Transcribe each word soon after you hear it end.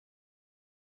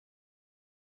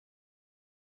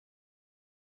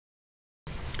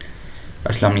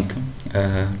Assalamu alaikum,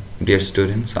 dear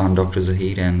students. I'm Dr.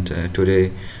 Zaheer, and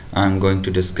today I'm going to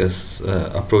discuss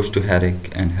approach to headache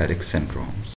and headache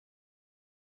syndromes.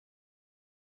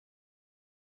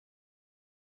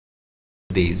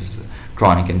 These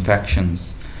chronic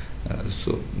infections.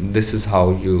 So this is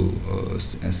how you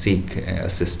seek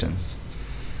assistance.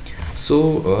 So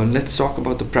let's talk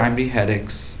about the primary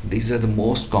headaches. These are the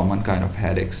most common kind of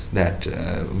headaches that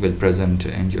will present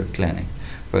in your clinic.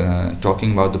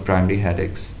 Talking about the primary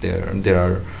headaches, there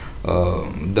are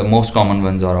the most common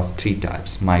ones are of three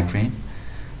types: migraine,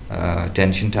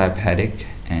 tension type headache,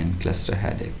 and cluster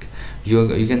headache.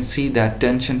 You can see that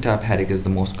tension type headache is the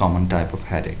most common type of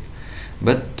headache,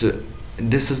 but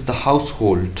this is a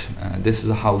household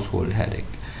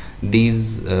headache.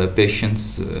 These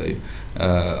patients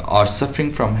are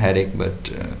suffering from headache, but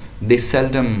they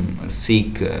seldom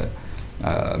seek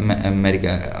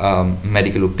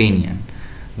medical opinion.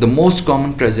 The most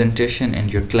common presentation in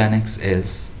your clinics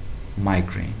is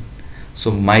migraine.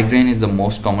 So migraine is the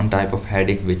most common type of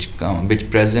headache which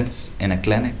presents in a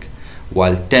clinic,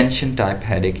 while tension type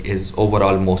headache is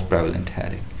overall most prevalent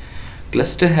headache.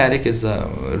 Cluster headache is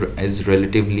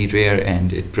relatively rare,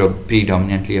 and it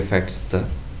predominantly affects the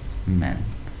men.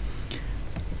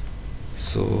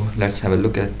 So let's have a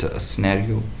look at a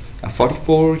scenario. A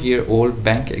 44-year-old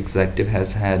bank executive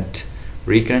has had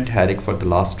recurrent headache for the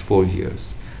last 4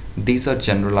 years. These are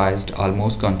generalized,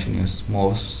 almost continuous,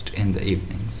 most in the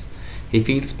evenings. He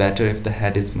feels better if the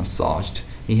head is massaged.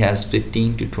 He has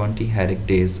 15 to 20 headache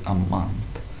days a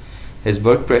month. His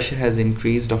work pressure has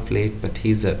increased of late, but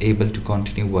he is able to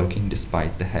continue working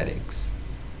despite the headaches.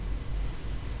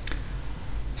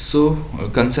 So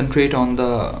concentrate on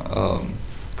the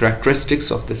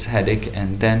characteristics of this headache,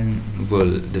 and then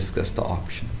we'll discuss the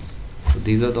options. So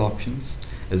these are the options.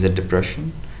 Is it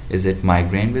depression? Is it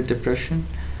migraine with depression,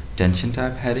 tension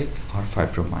type headache, or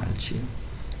fibromyalgia?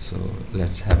 So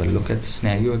let's have a look at the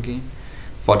scenario again.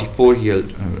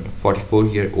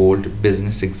 44-year-old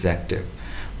business executive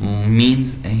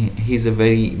means he's a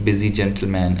very busy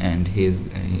gentleman, and he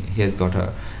has got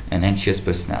an anxious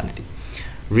personality.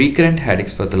 Recurrent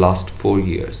headaches for the last 4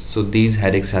 years. So these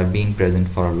headaches have been present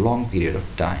for a long period of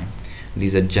time.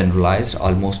 These are generalized,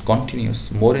 almost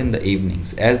continuous, more in the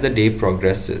evenings. As the day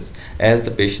progresses, as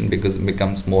the patient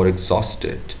becomes more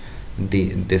exhausted,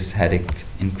 this headache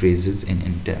increases in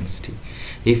intensity.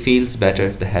 He feels better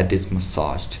if the head is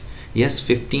massaged. He has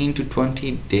 15 to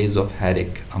 20 days of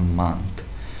headache a month.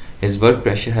 His work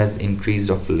pressure has increased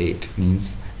of late,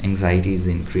 means anxiety is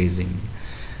increasing.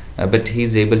 But he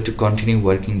is able to continue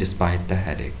working despite the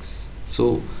headaches.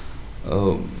 So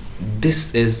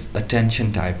this is a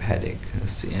tension type headache.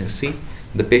 See,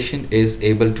 the patient is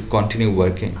able to continue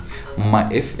working.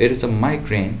 If it is a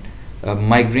migraine,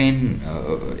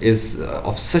 is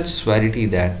of such severity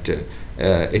that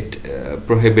it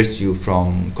prohibits you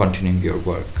from continuing your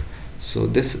work. So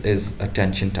this is a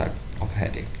tension type of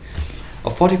headache. A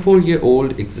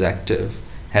 44-year-old executive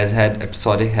has had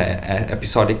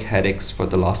episodic headaches for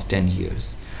the last 10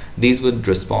 years. These would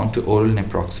respond to oral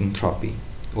naproxen therapy.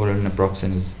 Oral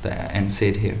naproxen is the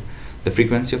NSAID here. The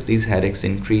frequency of these headaches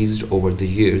increased over the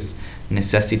years,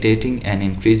 necessitating an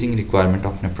increasing requirement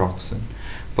of naproxen.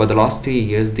 For the last 3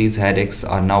 years, these headaches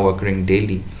are now occurring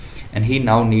daily, and he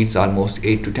now needs almost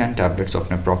 8 to 10 tablets of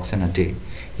naproxen a day.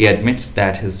 He admits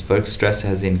that his work stress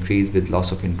has increased with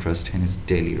loss of interest in his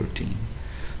daily routine.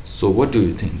 So what do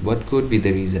you think? What could be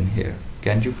the reason here?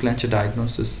 Can you clench a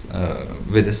diagnosis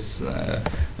with this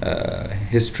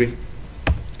history?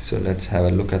 So let's have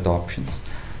a look at the options.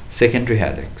 Secondary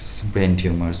headaches, brain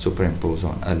tumors superimposed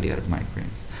on earlier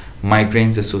migraines.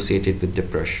 Migraines associated with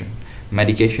depression.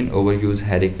 Medication overuse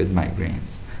headache with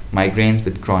migraines. Migraines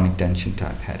with chronic tension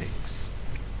type headaches.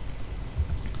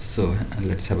 So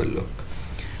let's have a look.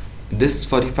 This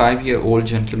 45-year-old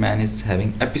gentleman is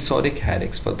having episodic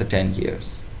headaches for the 10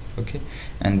 years. Okay,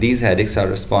 and these headaches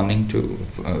are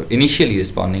initially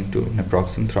responding to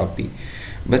naproxen therapy,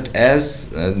 but as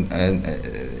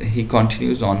he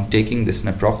continues on taking this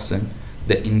naproxen,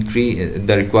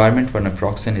 the requirement for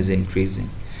naproxen is increasing,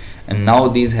 and now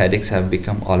these headaches have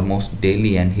become almost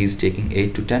daily, and he's taking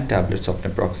 8 to 10 tablets of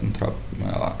naproxen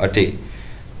a day.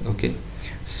 Okay,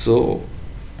 so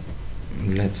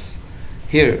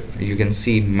here you can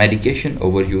see medication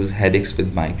overuse headaches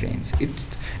with migraines.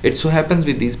 It so happens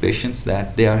with these patients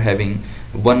that they are having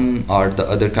one or the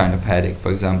other kind of headache.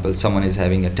 For example, someone is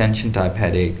having a tension type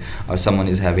headache, or someone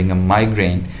is having a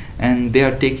migraine, and they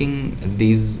are taking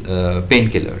these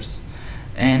painkillers,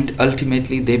 and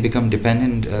ultimately they become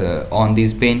dependent on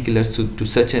these painkillers to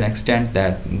such an extent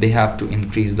that they have to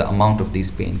increase the amount of these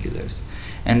painkillers,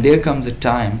 And there comes a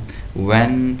time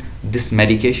when this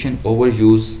medication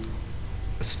overuse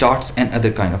starts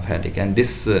another kind of headache, and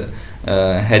this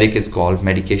headache is called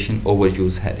medication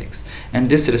overuse headaches, and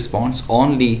this responds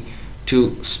only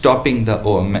to stopping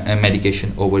the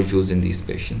medication overuse in these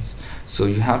patients. So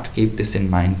you have to keep this in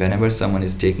mind whenever someone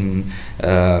is taking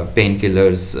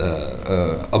painkillers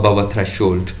above a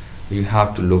threshold. You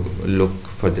have to look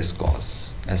for this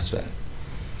cause as well.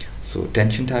 So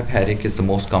tension type headache is the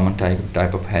most common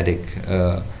type of headache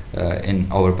in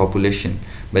our population,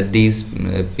 but these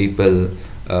people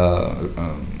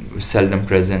seldom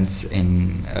presents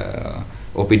in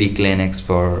OPD clinics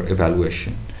for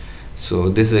evaluation. So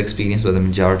this is experienced by the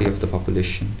majority of the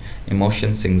population.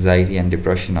 Emotions, anxiety, and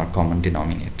depression are common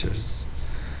denominators.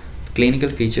 Clinical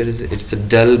feature is it's a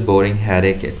dull, boring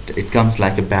headache. It comes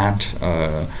like a band,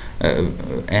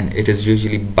 and it is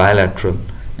usually bilateral,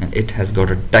 and it has got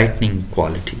a tightening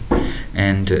quality,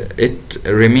 and it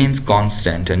remains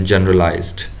constant and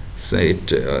generalized. So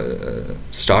it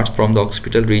starts from the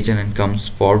occipital region and comes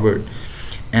forward,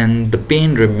 and the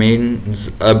pain remains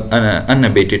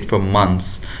unabated for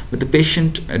months, but the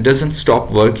patient doesn't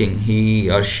stop working. He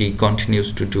or she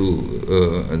continues to do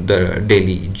the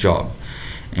daily job,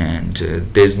 and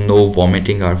there's no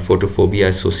vomiting or photophobia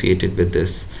associated with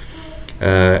this.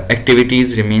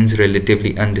 Activities remains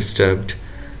relatively undisturbed,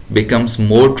 becomes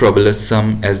more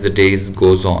troublesome as the days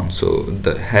goes on. So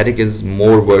the headache is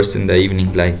more worse in the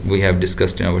evening, like we have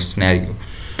discussed in our scenario,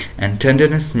 and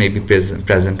tenderness may be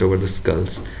present over the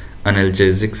skulls.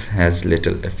 Analgesics has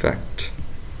little effect.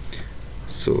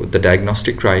 So the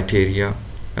diagnostic criteria,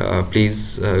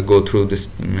 please go through this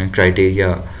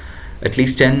criteria. At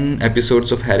least 10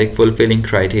 episodes of headache fulfilling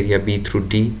criteria B through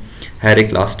D.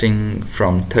 Headache lasting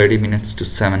from 30 minutes to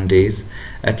 7 days.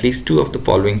 At least 2 of the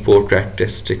following 4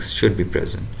 characteristics should be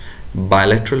present: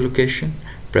 bilateral location,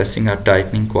 pressing or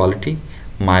tightening quality,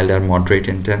 mild or moderate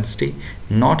intensity,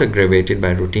 not aggravated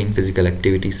by routine physical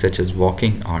activities such as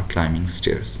walking or climbing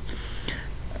stairs.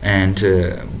 And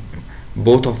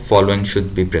both of following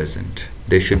should be present.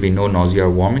 There should be no nausea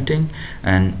or vomiting,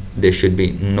 and there should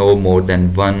be no more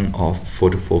than one of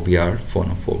photophobia or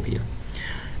phonophobia.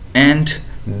 And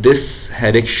this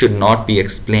headache should not be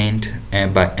explained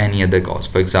by any other cause.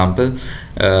 For example,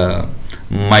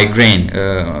 migraine.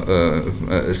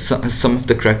 Some of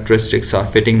the characteristics are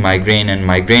fitting migraine, and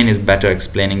migraine is better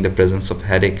explaining the presence of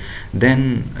headache.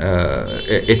 Then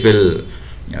it will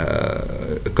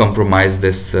compromise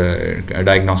this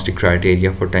diagnostic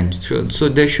criteria for tension. So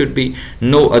there should be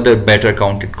no other better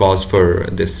counted cause for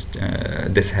this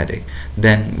headache.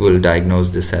 Then we'll diagnose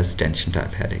this as tension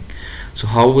type headache. So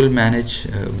how we'll manage?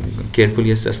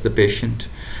 Carefully assess the patient.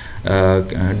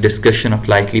 Discussion of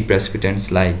likely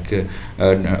precipitants like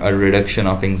a reduction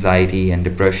of anxiety and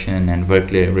depression and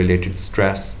work-related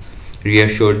stress.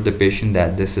 Reassure the patient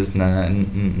that this is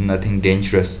nothing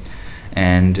dangerous,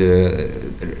 and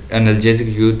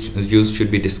analgesic use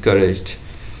should be discouraged.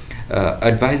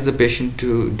 Advise the patient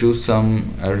to do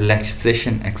some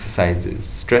relaxation exercises,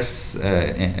 stress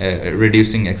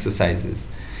reducing exercises,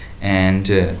 and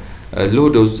low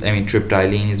dose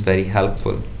amitriptyline is very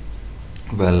helpful.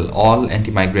 Well, all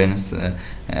anti-migraines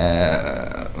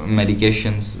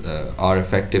medications are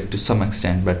effective to some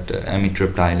extent, but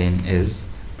amitriptyline is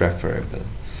preferable.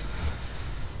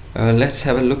 Let's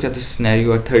have a look at the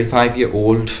scenario. A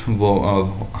 35-year-old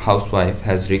housewife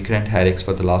has recurrent headaches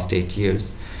for the last 8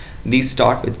 years. These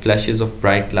start with flashes of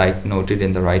bright light noted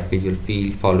in the right visual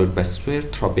field, followed by severe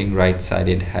throbbing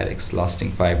right-sided headaches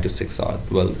lasting 5 to 6 hours.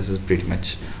 Well, this is pretty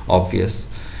much obvious.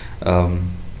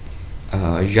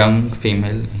 Young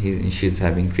female, she's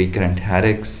having recurrent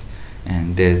headaches,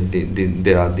 and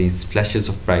there are these flashes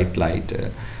of bright light.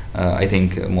 I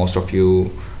think most of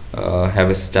you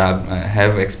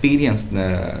have experienced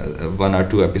 1 or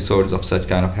 2 episodes of such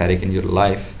kind of headache in your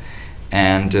life,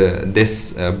 and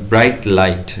this bright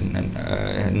light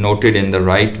noted in the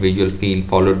right visual field,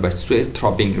 followed by severe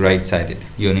throbbing right-sided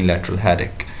unilateral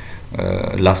headache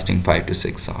lasting 5 to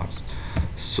 6 hours.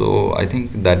 So I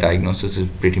think that diagnosis is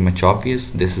pretty much obvious.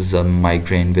 This is a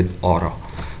migraine with aura.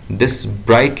 This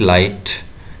bright light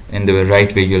in the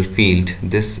right visual field,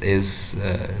 this is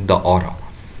the aura.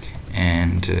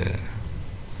 And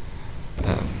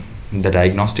the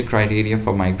diagnostic criteria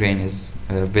for migraine is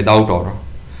without aura.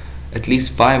 At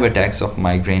least 5 attacks of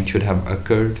migraine should have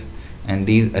occurred, and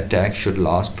these attacks should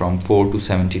last from 4 to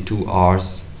 72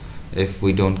 hours if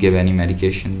we don't give any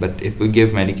medication. But if we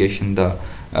give medication, the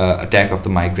attack of the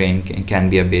migraine can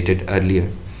be abated earlier.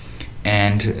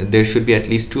 And there should be at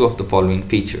least 2 of the following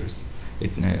features.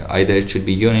 Either it should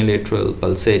be unilateral,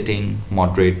 pulsating,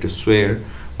 moderate to severe,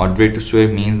 Moderate to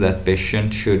severe means that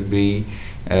patient should be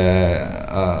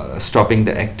stopping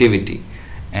the activity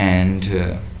and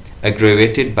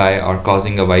aggravated by or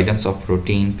causing avoidance of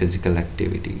routine physical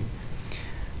activity.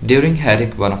 During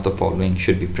headache, one of the following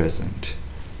should be present.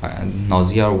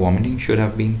 Nausea or vomiting should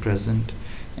have been present,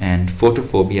 and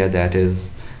photophobia, that is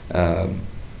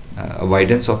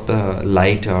avoidance of the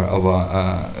light or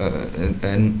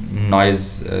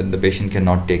noise. The patient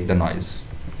cannot take the noise.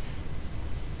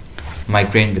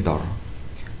 Migraine with aura.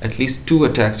 At least 2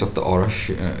 attacks of the aura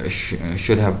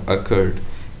should have occurred,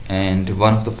 and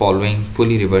one of the following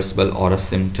fully reversible aura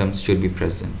symptoms should be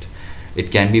present.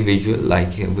 It can be visual,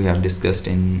 like we have discussed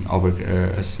in our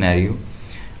scenario.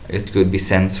 It could be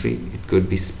sensory, it could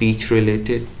be speech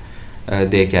related.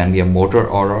 There can be a motor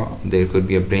aura, there could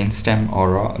be a brainstem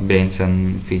aura,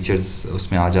 brainstem features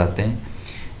उसमें आ जाते हैं,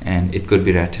 and it could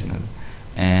be retinal.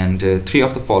 And 3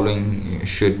 of the following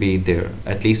should be there.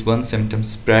 At least one symptom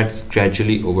spreads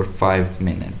gradually over 5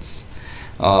 minutes.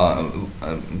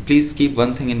 Please keep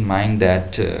one thing in mind,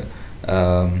 that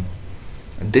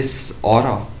this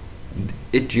aura,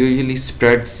 it usually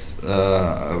spreads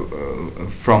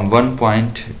from one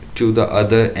point to the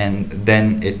other, and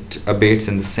then it abates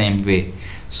in the same way.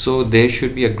 So there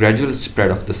should be a gradual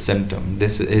spread of the symptom.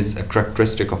 This is a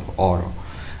characteristic of aura.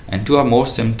 And 2 or more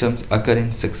symptoms occur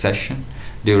in succession.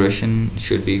 Duration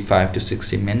should be 5 to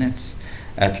 60 minutes.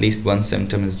 At least one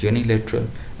symptom is unilateral.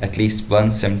 At least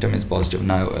one symptom is positive.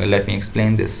 Now let me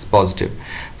explain this positive.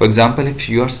 For example, if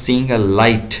you are seeing a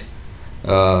light,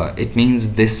 it means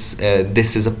this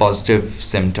is a positive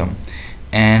symptom.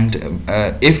 And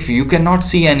if you cannot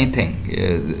see anything,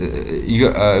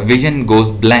 your vision goes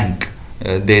blank.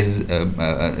 There's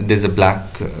a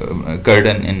black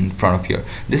curtain in front of you.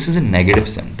 This is a negative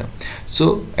symptom.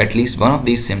 So at least one of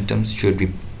these symptoms should be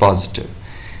positive,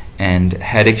 and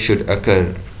headache should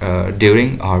occur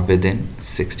during or within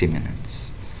 60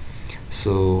 minutes.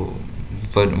 So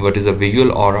what is a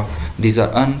visual aura? These are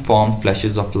unformed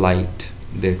flashes of light.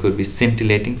 There could be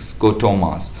scintillating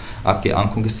scotomas. आपके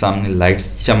आंखों के सामने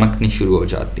lights चमकनी शुरू हो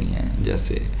जाती हैं,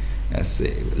 जैसे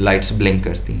ऐसे लाइट्स ब्लिंक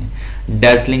करती हैं.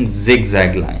 डेजलिंग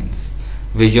zigzag लाइंस,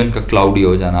 विजन का क्लाउडी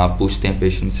हो जाना. आप पूछते हैं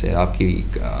पेशेंट से, आपकी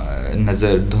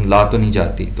नज़र धुंधला तो नहीं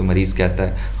जाती? तो मरीज़ कहता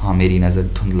है हाँ मेरी नज़र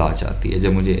धुंधला जाती है,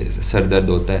 जब मुझे सर दर्द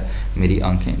होता है मेरी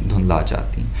आंखें धुंधला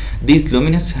जाती हैं. These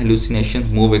luminous hallucinations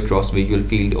move across visual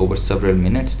field over several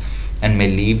minutes and may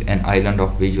leave an island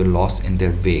of visual loss in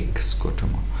their wake,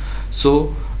 scotoma.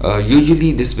 So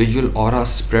usually this visual aura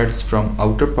spreads from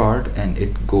outer part and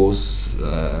it goes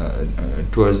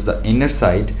towards the inner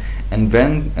side, and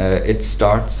when it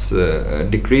starts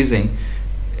decreasing,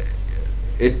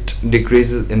 it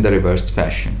decreases in the reverse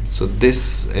fashion. So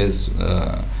this is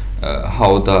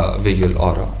how the visual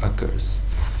aura occurs.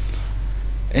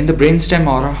 In the brainstem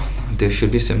aura, there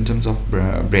should be symptoms of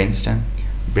brainstem.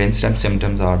 Brainstem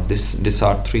symptoms are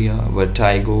dysarthria,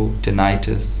 vertigo,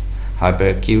 tinnitus,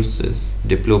 hyperacusis,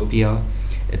 diplopia,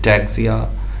 ataxia.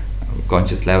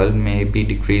 Conscious level may be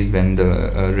decreased when the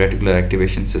reticular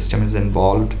activation system is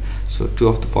involved. So 2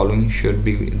 of the following should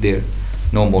be there.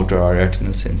 No motor or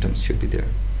retinal symptoms should be there.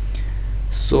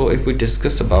 So if we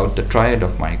discuss about the triad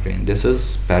of migraine, this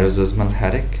is paroxysmal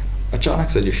headache, अचानक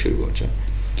से जो शुरू हो जाए,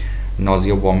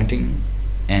 nausea, vomiting,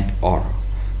 and aura.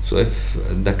 So if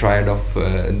the triad of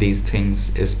these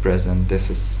things is present, this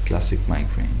is classic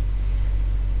migraine.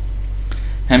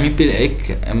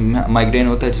 एक migraine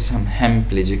होता है जिसे हम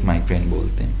हेमिप्लेजिक माइग्रेन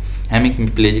बोलते हैं.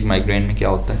 हेमिप्लेजिक माइग्रेन में क्या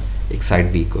होता है? एक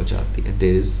साइड वीक हो जाती है.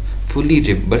 There is fully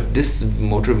but this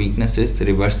motor weakness is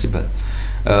reversible.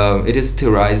 It is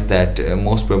theorized that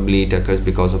most probably it occurs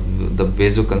because of the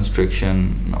vasoconstriction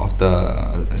of the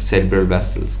cerebral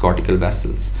vessels, cortical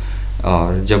vessels.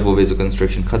 और जब वो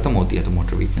vasoconstriction ख़त्म होती है तो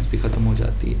motor weakness भी ख़त्म हो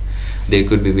जाती है. There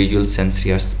could be visual,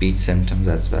 sensory or speech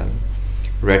symptoms as well.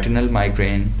 Retinal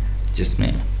migraine,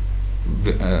 जिसमें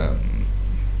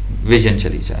vision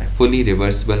चली जाए. Fully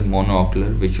reversible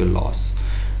monocular visual loss.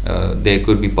 There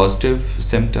could be positive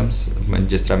symptoms,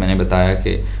 जिस तरह मैंने बताया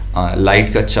कि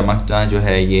लाइट का चमकना जो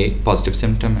है ये पॉजिटिव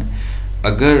सिम्टम है.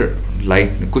 अगर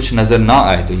लाइट कुछ नज़र ना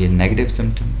आए तो ये नेगेटिव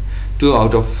सिम्टम है. 2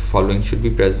 out of following should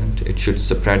be present. It should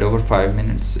spread over 5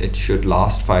 minutes. It should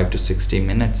last 5 to 60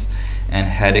 minutes, and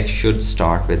headache should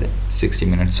start within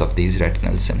 60 minutes of these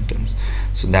retinal symptoms.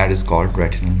 So that is called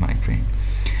retinal migraine.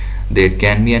 There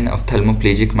can be an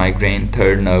ophthalmoplegic migraine.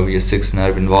 3rd nerve या 6th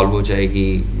nerve involve हो जाएगी,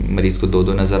 मरीज को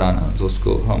दो नज़र आना, तो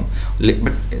उसको हम.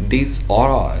 But these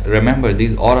aura, remember,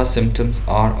 these aura symptoms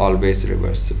are always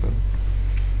reversible.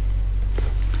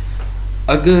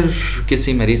 अगर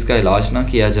किसी मरीज़ का इलाज ना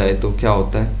किया जाए तो क्या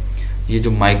होता है? ये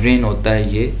जो माइग्रेन होता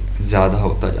है ये ज़्यादा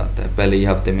होता जाता है। पहले ये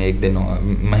हफ्ते में 1 दिन,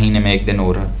 महीने में 1 दिन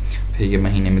हो रहा है, फिर ये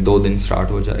महीने में 2 दिन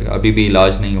स्टार्ट हो जाएगा, अभी भी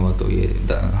इलाज नहीं हुआ तो ये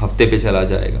हफ्ते पे चला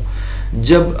जाएगा।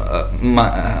 जब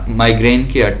माइग्रेन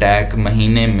के अटैक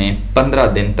महीने में 15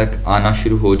 दिन तक आना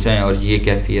शुरू हो जाए और ये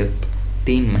कैफियत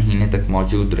 3 महीने तक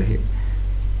मौजूद रहे,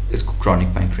 इसको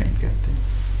क्रॉनिक माइग्रेन कहते हैं।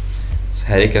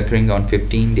 Headache occurring on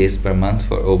 15 days per month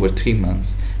for over 3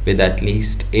 months with at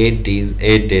least 8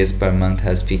 days per month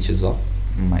has features of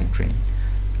migraine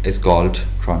is called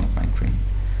chronic migraine.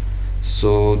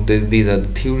 So these are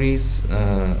the theories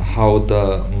how the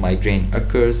migraine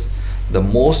occurs. The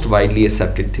most widely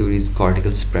accepted theory is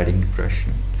cortical spreading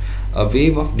depression. A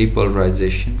wave of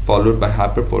depolarization followed by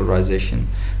hyperpolarization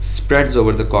spreads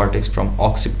over the cortex from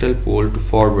occipital pole to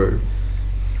forward.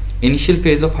 Initial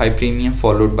phase of hyperemia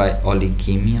followed by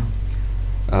oligemia.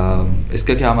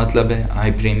 इसका क्या मतलब है?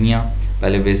 हाइपरेमिया,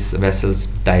 पहले vessels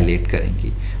dilate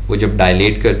करेंगी, वो जब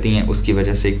dilate करती हैं उसकी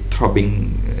वजह से एक throbbing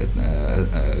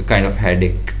kind of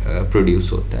headache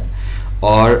produce होता है,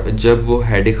 और जब वो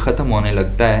हेडेक ख़त्म होने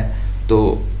लगता है तो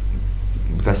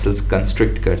वेसल्स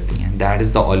कंस्ट्रिक्ट करती हैं, दैट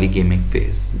इज़ द ओलिगेमिक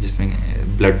फेज, जिसमें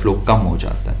ब्लड फ्लो कम हो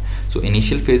जाता है। So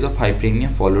initial phase of हाइपरेमिया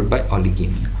followed by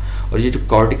ओलिगेमिया। और ये जो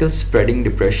कॉर्टिकल स्प्रेडिंग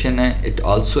डिप्रेशन है, इट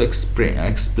आल्सो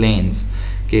एक्सप्लेन्स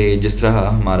कि जिस तरह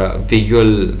हमारा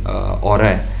विजुअल ऑरा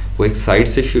है वो एक साइड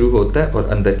से शुरू होता है और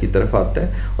अंदर की तरफ आता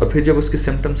है, और फिर जब उसके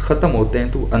सिम्टम्स ख़त्म होते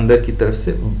हैं तो वो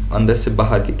अंदर से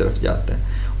बाहर की तरफ जाता है,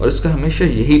 और इसका हमेशा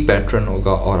यही पैटर्न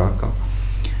होगा ऑरा का।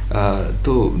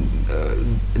 तो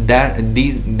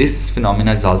this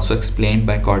phenomena is also explained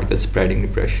by cortical spreading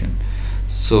depression.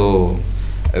 So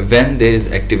when there is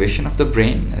activation of the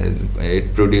brain, it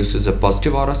produces a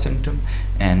positive aura symptom,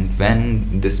 and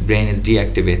when this brain is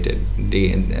deactivated,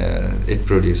 it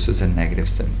produces a negative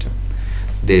symptom.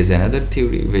 There is another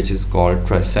theory which is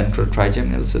called central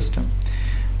trigeminal system.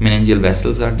 Meningeal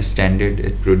vessels are distended,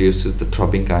 it produces the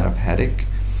throbbing kind of headache,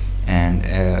 and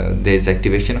there is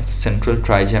activation of the central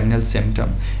trigeminal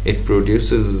symptom. It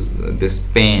produces this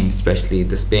pain, especially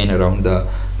this pain around the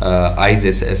eyes,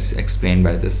 as explained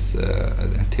by this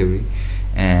theory,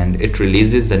 and it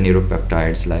releases the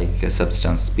neuropeptides like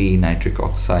substance P, nitric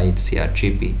oxide,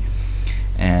 CRGP,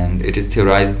 and it is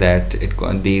theorized that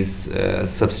these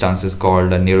substances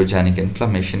called a neurogenic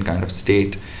inflammation kind of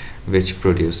state which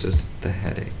produces the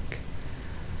headache.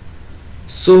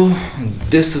 So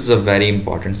this is a very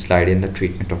important slide in the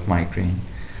treatment of migraine.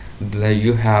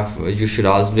 You should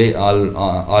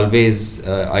always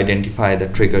identify the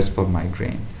triggers for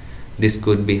migraine. This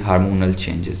could be hormonal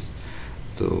changes.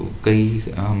 तो कई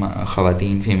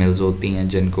ख़वातीन females होती हैं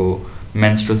जिनको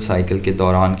menstrual cycle के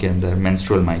दौरान के अंदर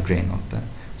menstrual migraine होता है.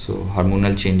 So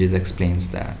hormonal changes explains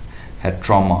that. है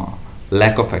trauma,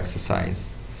 lack of exercise,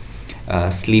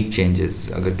 sleep changes,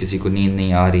 अगर किसी को नींद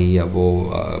नहीं आ रही या वो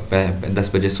 10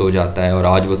 बजे सो जाता है और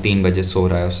आज वो 3 बजे सो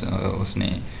रहा है, उसने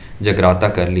जगराता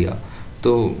कर लिया,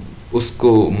 तो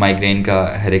उसको माइग्रेन का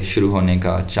हेडेक शुरू होने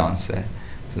का चांस है.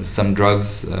 सम drugs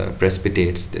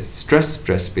precipitates this, stress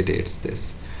precipitates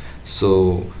this. So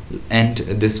and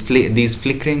these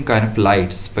flickering kind of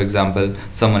lights, for example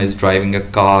someone is driving a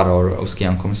car और उसकी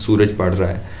आंखों में सूरज पड़ रहा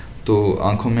है, तो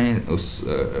आंखों में उस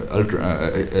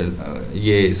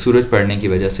ये सूरज पड़ने की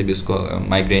वजह से भी उसको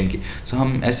माइग्रेन की. सो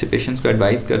हम ऐसे पेशेंट्स को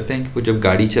एडवाइस करते हैं कि वो जब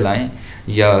गाड़ी चलाएं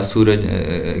या सूरज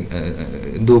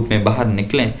धूप में बाहर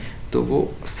निकलें तो वो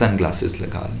सन ग्लासेस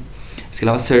लगा लें. इसके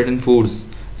अलावा सर्टन फूड्स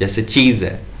जैसे चीज़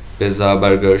है, पिज़्ज़ा,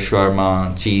 बर्गर,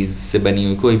 शर्मा, चीज़ से बनी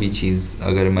हुई कोई भी चीज़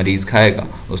अगर मरीज़ खाएगा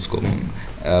उसको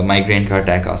माइग्रेन का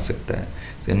अटैक आ सकता है.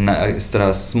 इस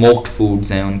तरह स्मोक्ड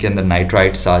फूड्स हैं, उनके अंदर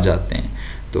नाइट्राइट्स आ जाते हैं,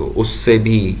 तो उससे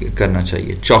भी करना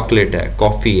चाहिए. चॉकलेट है,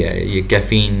 कॉफ़ी है, ये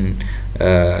कैफ़ीन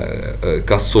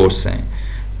का सोर्स हैं,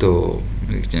 तो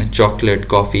चॉकलेट,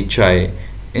 कॉफ़ी, चाय,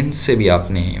 इनसे भी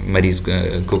आपने मरीज़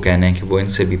को कहना है कि वो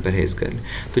इनसे भी परहेज़ कर लें.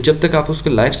 तो जब तक आप उसको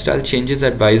लाइफस्टाइल चेंजेस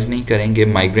एडवाइस नहीं करेंगे,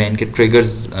 माइग्रेन के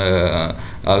ट्रिगर्स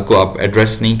को आप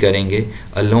एड्रेस नहीं करेंगे,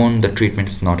 alone the treatment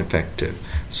is not effective.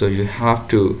 So you have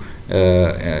to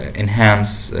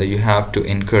enhance, you have to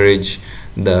encourage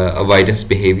the avoidance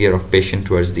behavior of patient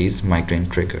towards these migraine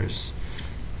triggers.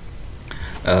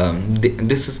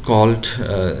 This is called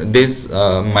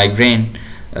migraine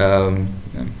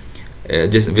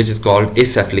which is called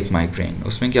acephalic migraine.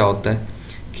 उसमें क्या होता है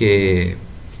कि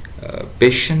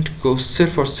patient को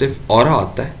सिर्फ और सिर्फ aura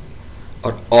आता है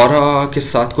और ऑरा के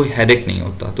साथ कोई हेडेक नहीं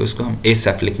होता, तो इसको हम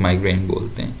एसेफलिक माइग्रेन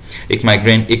बोलते हैं. एक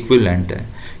माइग्रेन इक्विवेलेंट है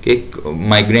कि एक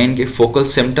माइग्रेन के फोकल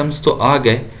सिम्टम्स तो आ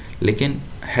गए लेकिन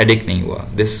हेडेक नहीं हुआ.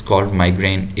 This is called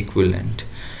migraine equivalent.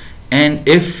 And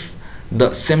if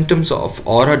The symptoms of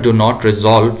aura do not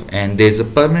resolve, and there is a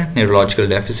permanent neurological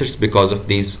deficits because of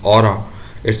these aura.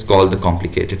 It's called the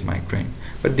complicated migraine,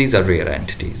 but these are rare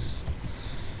entities.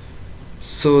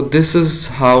 So this is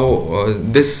how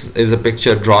this is a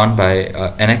picture drawn by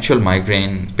an actual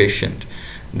migraine patient,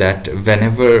 that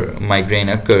whenever migraine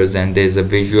occurs and there is a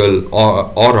visual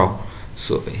aura,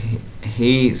 so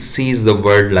he sees the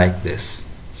world like this.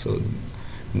 So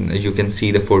you can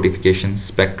see the fortification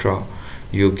spectra,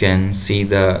 you can see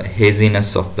the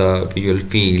haziness of the visual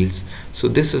fields. So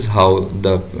this is how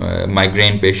the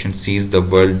migraine patient sees the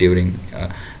world during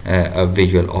a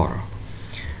visual aura.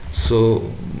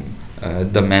 So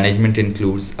the management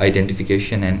includes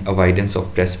identification and avoidance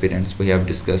of precipitants. We have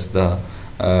discussed the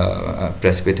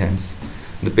precipitants.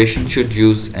 The patient should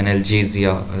use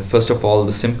analgesia. First of all,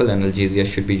 the simple analgesia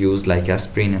should be used like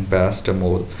aspirin and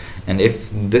paracetamol. And if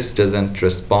this doesn't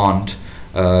respond,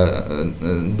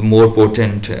 the more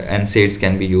potent NSAIDs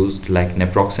can be used, like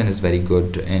naproxen is very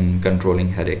good in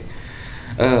controlling headache.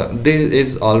 There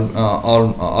is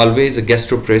always a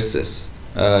gastroparesis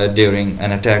during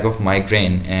an attack of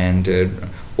migraine, and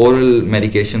oral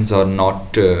medications are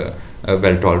not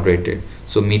well tolerated.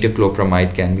 So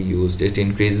metoclopramide can be used. It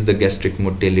increases the gastric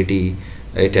motility.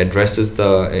 It addresses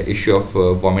the issue of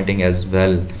vomiting as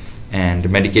well, and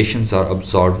medications are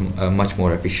absorbed much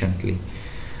more efficiently.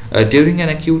 During an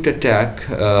acute attack,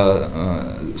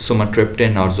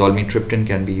 sumatriptan or zolmitriptan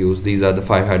can be used. These are the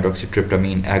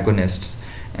 5-hydroxytryptamine agonists,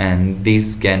 and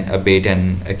these can abate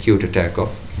an acute attack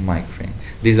of migraine.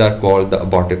 These are called the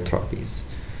abortive therapies.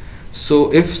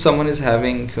 So if someone is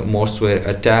having more severe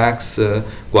attacks,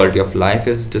 quality of life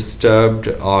is disturbed,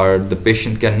 or the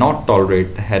patient cannot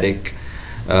tolerate the headache,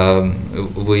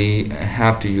 we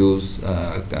have to use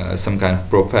some kind of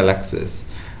prophylaxis.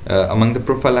 Among the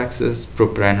prophylaxis,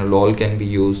 propranolol can be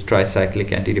used, tricyclic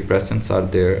antidepressants are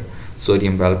there,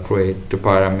 sodium valproate,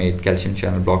 topiramate, calcium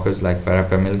channel blockers like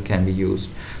verapamil can be used.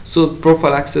 So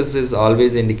prophylaxis is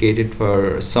always indicated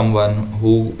for someone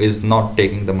who is not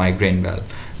taking the migraine well.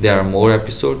 There are more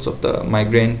episodes of the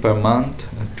migraine per month,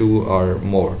 2 or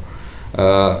more.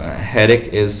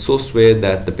 Headache is so severe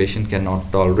that the patient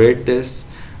cannot tolerate this,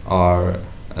 or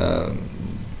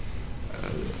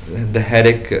the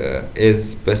headache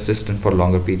is persistent for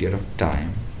longer period of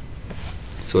time.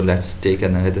 So let's take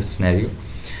another scenario.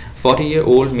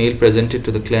 40-year-old male presented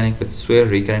to the clinic with severe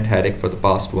recurrent headache for the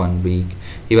past 1 week.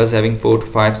 He was having 4 to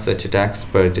 5 such attacks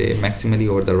per day, maximally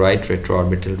over the right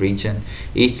retroorbital region,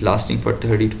 each lasting for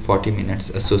 30 to 40 minutes,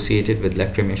 associated with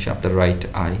lacrimation of the right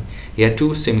eye. He had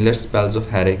 2 similar spells of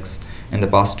headaches in the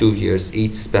past 2 years,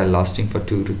 each spell lasting for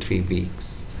 2 to 3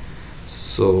 weeks.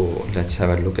 So let's have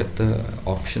a look at the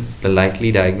options. The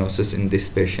likely diagnosis in this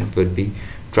patient would be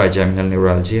trigeminal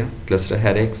neuralgia, cluster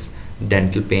headaches,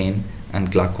 dental pain, and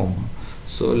glaucoma.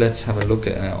 So let's have a look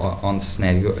on the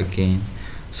scenario again.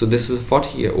 So this is a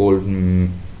 40-year-old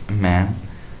man,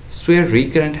 severe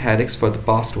recurrent headaches for the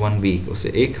past 1 week.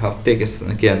 उसे 1 हफ्ते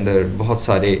के अंदर बहुत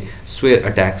सारे severe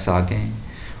attacks आ गए हैं,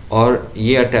 और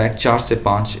ये अटैक 4 से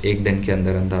 5 एक दिन के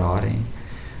अंदर अंदर आ रहे हैं.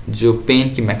 जो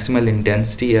पेन की मैक्सिमल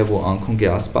इंटेंसिटी है वो आंखों के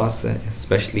आसपास है,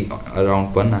 specially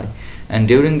around one I, and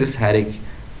during this headache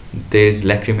there is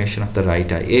lacrimation of the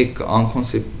right I. एक आंखों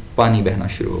से पानी बहना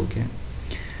शुरू हो गया.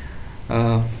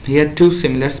 He had 2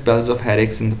 similar spells of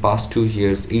headaches in the past 2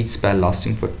 years, each spell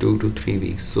lasting for 2 to 3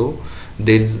 weeks. So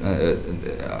there is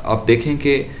आप देखें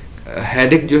कि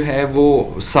हेडेक जो है वो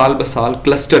साल ब साल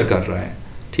क्लस्टर कर रहा है,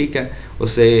 ठीक है.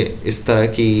 उसे इस तरह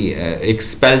की एक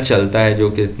स्पेल चलता है जो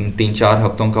कि 3-4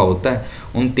 हफ्तों का होता है.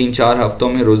 उन 3-4 हफ्तों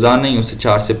में रोज़ाना ही उसे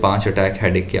 4 से 5 अटैक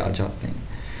हेडेक के आ जाते हैं.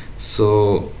 So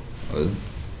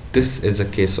this is a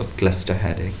case of cluster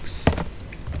headaches.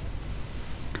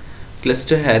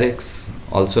 Cluster headaches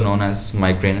also known as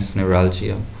माइग्रेनस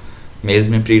neuralgia mails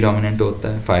में प्रीडोमिनेंट होता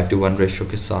है 5:1 रेशो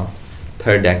के साथ.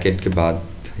 3rd डेकेड के बाद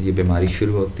ये बीमारी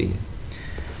शुरू होती है.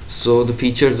 So the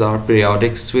features are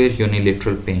periodic swear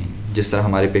unilateral pen, जिस तरह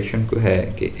हमारे पेशेंट को है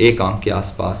कि एक आंख के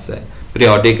आसपास है,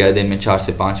 पीरियोडिक है, दिन में 4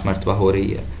 से 5 मरतबा हो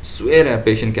रही है, स्वेयर है,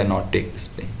 patient can not take this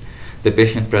pen. The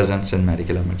patient presents in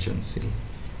medical emergency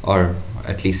और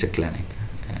एटलीस्ट अ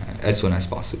clinic as soon as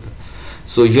possible.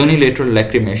 सो यूनिलेटरल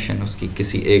लैक्रिमेशन, उसकी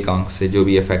किसी एक आंख से जो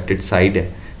भी अफेक्टेड साइड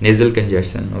है, नेज़ल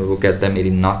कंजेशन, और वो कहता है मेरी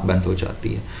नाक बंद हो जाती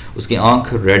है, उसकी आंख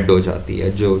रेड हो जाती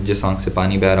है, जो जिस आंख से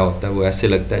पानी बह रहा होता है वो ऐसे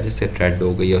लगता है जैसे रेड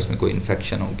हो गई है, उसमें कोई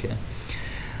इन्फेक्शन हो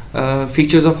गया.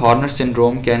 Features of Horner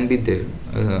syndrome can be there.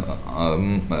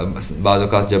 बाज़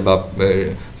औक़ात जब आप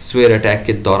स्वेयर अटैक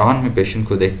के दौरान में पेशेंट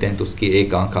को देखते हैं तो उसकी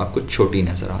एक आंख आपको छोटी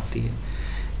नज़र आती है.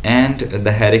 And the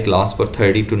headache last for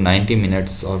 30 to 90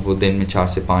 minutes, और वो दिन में 4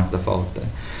 से 5 दफ़ा होता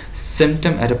है.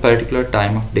 Symptom at a particular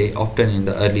time of day, often in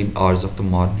the early hours of the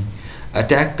morning.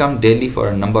 Attack come daily for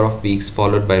a number of weeks,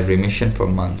 followed by remission for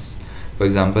months. For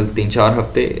example, 3-4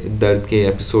 हफ्ते दर्द के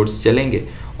एपिसोड्स चलेंगे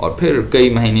और फिर कई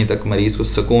महीने तक मरीज़ को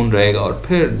सुकून रहेगा, और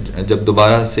फिर जब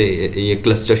दोबारा से ये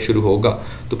क्लस्टर शुरू होगा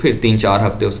तो फिर 3-4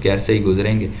 हफ्ते उसके ऐसे ही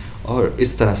गुजरेंगे, और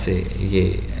इस तरह से ये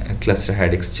क्लस्टर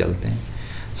हेडेक्स चलते हैं.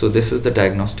 So this is the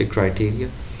diagnostic criteria.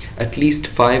 At least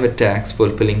 5 attacks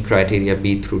fulfilling criteria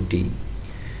B through D.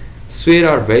 Severe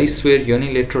or very severe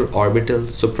unilateral orbital,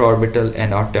 supraorbital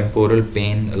and or temporal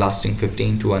pain lasting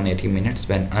 15 to 180 minutes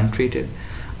when untreated.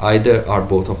 Either or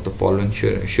both of the following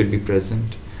should be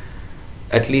present.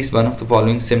 At least one of the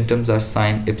following symptoms are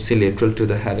sign ipsilateral to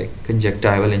the headache.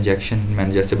 Conjunctival injection,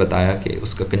 मैंने जैसे बताया कि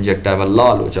उसका conjunctival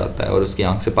लाल हो जाता है और उसकी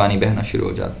आंख से पानी बहना शुरू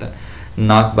हो जाता है,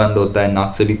 नाक बंद होता है,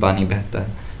 नाक से भी पानी बहता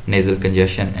है, nasal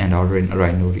congestion and or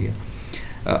rhinorrhea.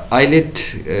 Eyelid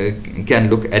can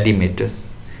look edematous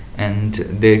and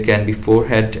there can be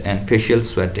forehead and facial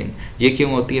sweating. ये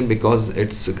क्यों होती है? Because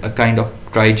it's a kind of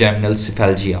trigeminal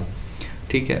cephalgia.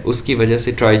 ठीक है, उसकी वजह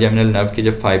से ट्राइजेमिनल नर्व के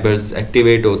जब फाइबर्स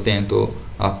एक्टिवेट होते हैं तो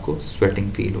आपको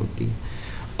स्वेटिंग फील होती है.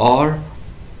 और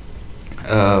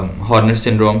हॉर्नर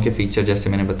सिंड्रोम के फीचर जैसे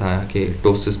मैंने बताया कि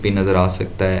टोसिस भी नज़र आ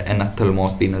सकता है,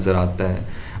 एनाप्थेलमोस भी नज़र आता है,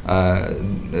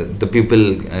 the pupil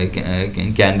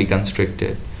can be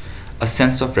constricted, a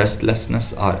sense of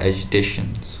restlessness or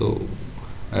agitation. So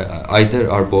either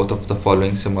or both of the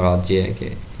following से मुराद ये है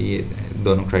कि ये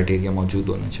दोनों क्राइटेरिया मौजूद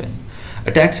होना चाहिए.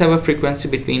 Attacks have a frequency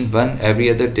between 1 every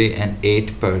other day and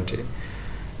 8 per day,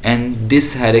 and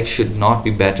this headache should not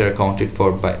be better accounted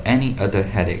for by any other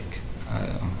headache.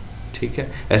 ठीक है,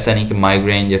 ऐसा नहीं कि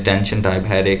माइग्रेन या टेंशन टाइप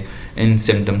हेडेक इन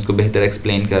सिम्टम्स को बेहतर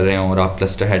एक्सप्लेन कर रहे हैं और आप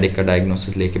क्लस्टर हेडेक का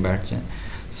डायग्नोसिस लेके बैठ जाएं.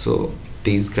 So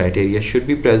these criteria should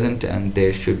be present and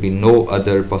there should be no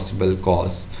other possible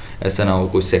cause. ऐसा ना हो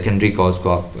कोई सेकेंडरी कॉज को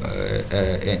आप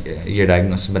ये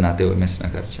डायग्नोसिस बनाते हुए मिस ना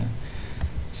कर जाएं.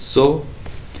 So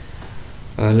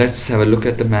let's have a look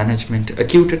at the management.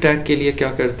 Acute attack के लिए क्या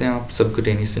करते हैं आप?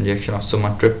 सबक्यूटेनियस इंजेक्शन ऑफ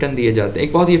सोमाट्रिप्टन दिए जाते हैं.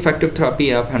 एक बहुत ही इफेक्टिव थेरेपी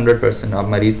है. आप 100% आप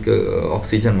मरीज़ को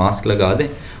ऑक्सीजन मास्क लगा दें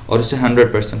और उसे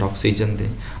 100% ऑक्सीजन दें.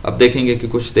 अब देखेंगे कि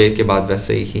कुछ देर के बाद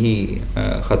वैसे ही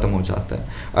ख़त्म हो जाता है.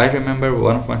 I remember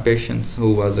one of my patients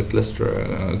who was a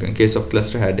cluster case of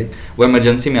cluster headache. वो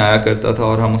इमरजेंसी में आया करता था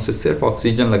और हम उसे सिर्फ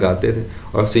ऑक्सीजन लगाते थे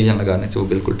और ऑक्सीजन लगाने से वो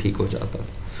बिल्कुल ठीक हो जाता था.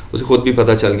 उसे खुद भी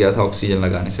पता चल गया था ऑक्सीजन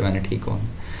लगाने से मैंने ठीक होना.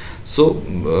 So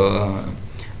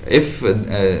if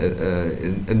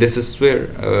this is where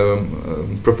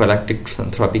prophylactic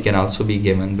therapy can also be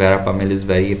given. Verapamil is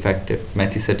very effective.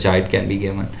 Methotrexate can be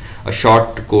given. A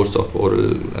short course of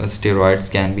oral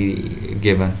steroids can be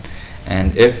given,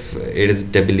 and if it is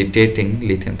debilitating,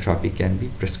 lithium therapy can be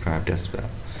prescribed as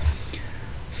well.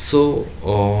 So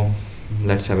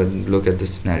let's have a look at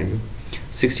this scenario.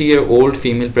 60-year-old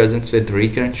female presents with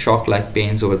recurrent shock-like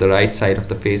pains over the right side of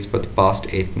the face for the past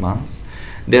 8 months.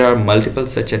 There are multiple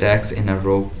such attacks in a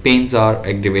row. Pains are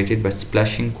aggravated by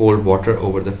splashing cold water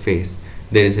over the face.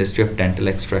 There is history of dental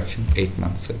extraction 8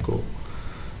 months ago.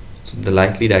 So the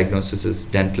likely diagnosis is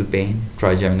dental pain,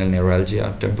 trigeminal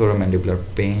neuralgia, temporomandibular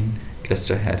pain,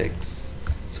 cluster headaches.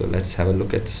 So let's have a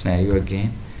look at the scenario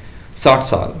again.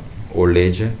 60 साल, old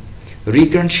age है.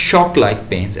 Recurrent shock like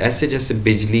pens, ऐसे जैसे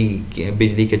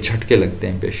बिजली के झटके लगते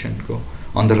हैं patient को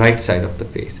on the right side of the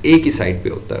face. एक ही साइड पे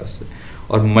होता है उससे.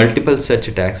 और मल्टीपल सच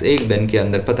अटैक्स, एक दिन के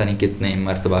अंदर पता नहीं कितने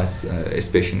मरतबा इस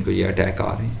पेशेंट को ये अटैक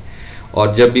आ रहे हैं.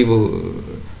 और जब भी वो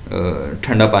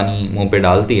ठंडा पानी मुंह पे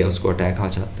डालती है उसको अटैक आ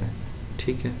जाता है.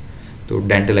 ठीक है, तो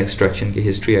डेंटल एक्सट्रैक्शन की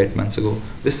history 8 months ago.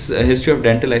 This history of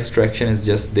dental extraction is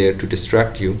just there to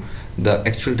distract you. The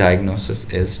actual diagnosis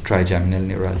is trigeminal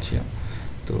neuralgia.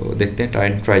 तो देखते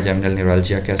हैं ट्राइजेमिनल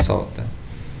न्यूरल्जिया कैसा होता है.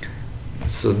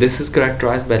 So this is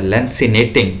characterised bye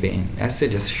लैंसिनेटिंग pen, ऐसे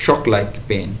जैसे shock like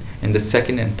pen in the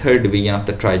second and third division of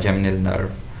the trigeminal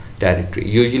nerve territory,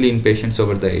 usually in patients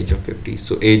over the age of 50.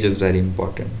 So age is very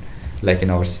important, like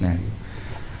in our scenario.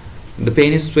 The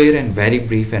pain is severe and very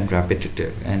brief and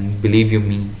repetitive, and believe you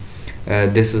me,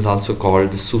 this is also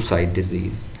called the suicide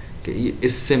disease. कि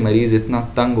इससे मरीज़ इतना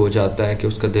तंग हो जाता है कि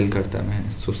उसका दिल करता है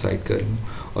मैं सुसाइड कर लूँ.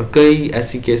 और कई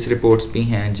ऐसी केस रिपोर्ट्स भी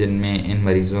हैं जिनमें इन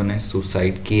मरीज़ों ने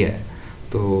सुसाइड किया है.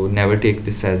 तो never take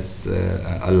this as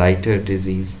a lighter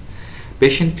disease.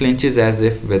 Patient flinches as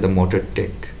if with a motor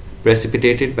tic,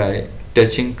 precipitated by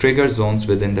touching trigger zones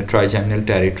within the trigeminal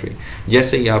territory.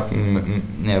 जैसे ही आप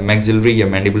maxillary या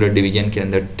mandibular division के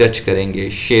अंदर टच करेंगे,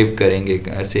 शेव करेंगे,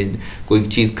 ऐसे कोई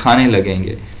चीज़ खाने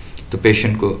लगेंगे तो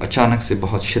पेशेंट को अचानक से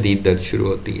बहुत शदीद दर्द शुरू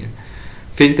होती है.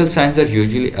 Physical science are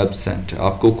usually absent.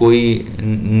 आपको कोई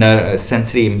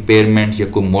सेंसरी इम्पेयरमेंट या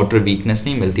कोई मोटर वीकनेस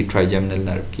नहीं मिलती ट्राइजेमिनल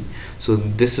नर्व की. So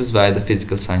this is why the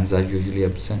physical science are usually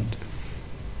absent.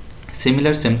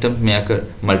 Similar symptoms में आकर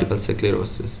मल्टीपल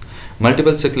स्क्लेरोसिस.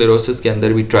 मल्टीपल स्क्लेरोसिस के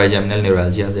अंदर भी ट्राइजेमिनल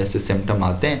न्यूरल्जिया जैसे सिम्टम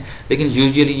आते हैं, लेकिन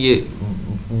यूजुअली ये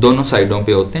दोनों साइडों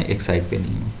पे होते हैं, एक साइड पे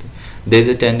नहीं होते. There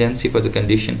is a tendency for the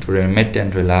condition to remit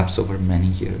and relapse over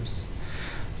many years.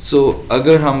 सो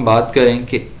अगर हम बात करें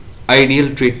कि आइडियल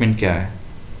ट्रीटमेंट क्या है,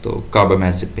 तो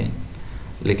कार्बामेज़ेपिन.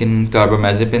 लेकिन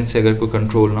कार्बामेज़ेपिन से अगर कोई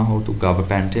कंट्रोल ना हो तो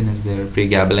gabapentin is there,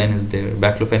 pregabalin is there,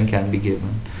 baclofen can be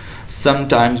given.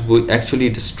 Sometimes वो actually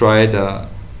destroy the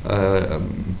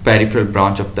peripheral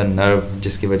branch of the nerve,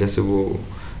 जिसकी वजह से वो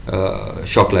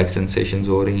शॉक लाइक सेंसेशंस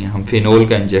हो रही हैं. हम फिनोल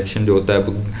का इंजेक्शन जो होता है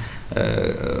वो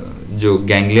जो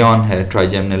गैंग्लियन है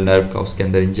ट्राइजेमिनल नर्व का, उसके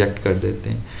अंदर इंजेक्ट कर देते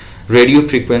हैं. रेडियो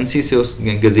फ्रीक्वेंसी से उस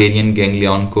गजेरियन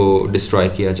गैंग्लियन को डिस्ट्रॉय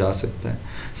किया जा सकता है.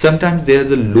 Sometimes there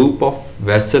is a loop of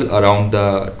vessel around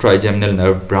the trigeminal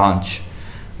nerve branch.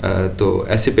 तो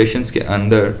ऐसे पेशेंट्स के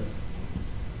अंदर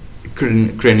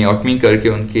क्रेनियोटमी करके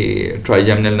उनके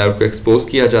ट्राइजेमिनल नर्व को एक्सपोज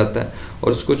किया जाता है,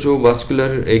 और उसको जो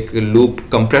वास्कुलर एक लूप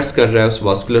कंप्रेस कर रहा है, उस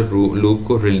वास्कुलर लूप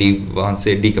को रिलीव वहाँ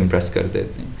से डिकम्प्रेस कर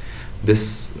देते हैं. This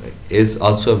is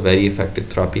also a very effective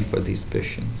therapy for these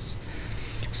patients.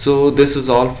 So this is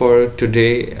all for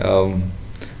today.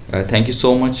 Thank you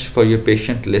so much for your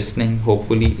patient listening.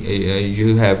 Hopefully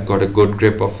you have got a good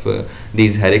grip of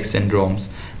these headache syndromes,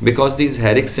 because these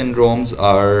headache syndromes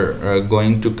are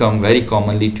going to come very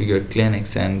commonly to your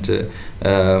clinics, and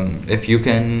if you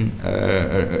can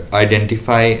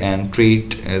identify and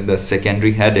treat the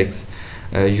secondary headaches,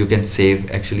 you can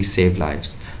actually save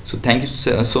lives. So thank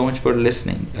you so much for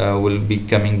listening. We'll be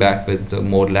coming back with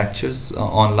more lectures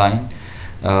online.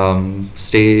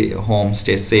 Stay home,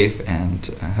 stay safe, and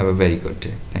have a very good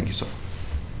day. Thank you so much.